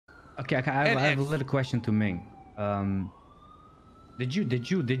Okay, I have a little question to Ming. Did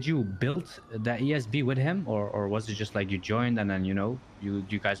you build that ESB with him, or was it just like you joined and then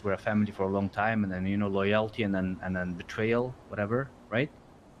you guys were a family for a long time and then loyalty and then betrayal, whatever, right?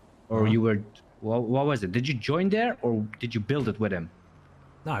 Or you were what was it? Did you join there or did you build it with him?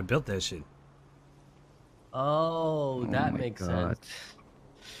 No, I built that shit. Oh, that makes sense.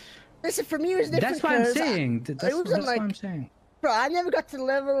 Listen, for me it was different. That's what I'm saying. That's what I'm saying. Bro, I never got to the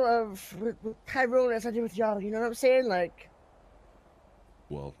level of with Tyrone as I did with y'all. You know what I'm saying? Like,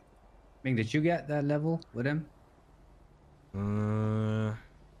 well, Ming, did you get that level with him? I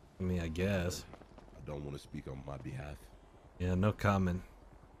mean, I guess. I don't want to speak on my behalf. Yeah, no comment.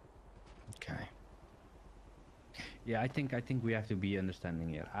 Okay. Yeah, I think we have to be understanding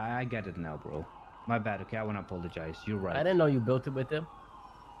here. I get it now, bro. My bad. Okay, I want to apologize. You're right. I didn't know you built it with him.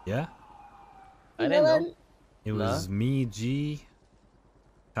 Yeah. I didn't know. It was me, G,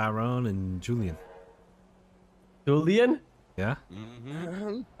 Tyrone, and Julian. Julian? Yeah.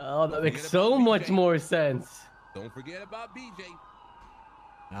 Oh, that makes so much more sense. Don't forget about BJ.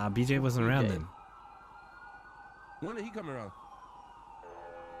 BJ wasn't around then. When did he come around?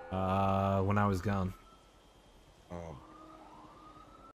 When I was gone.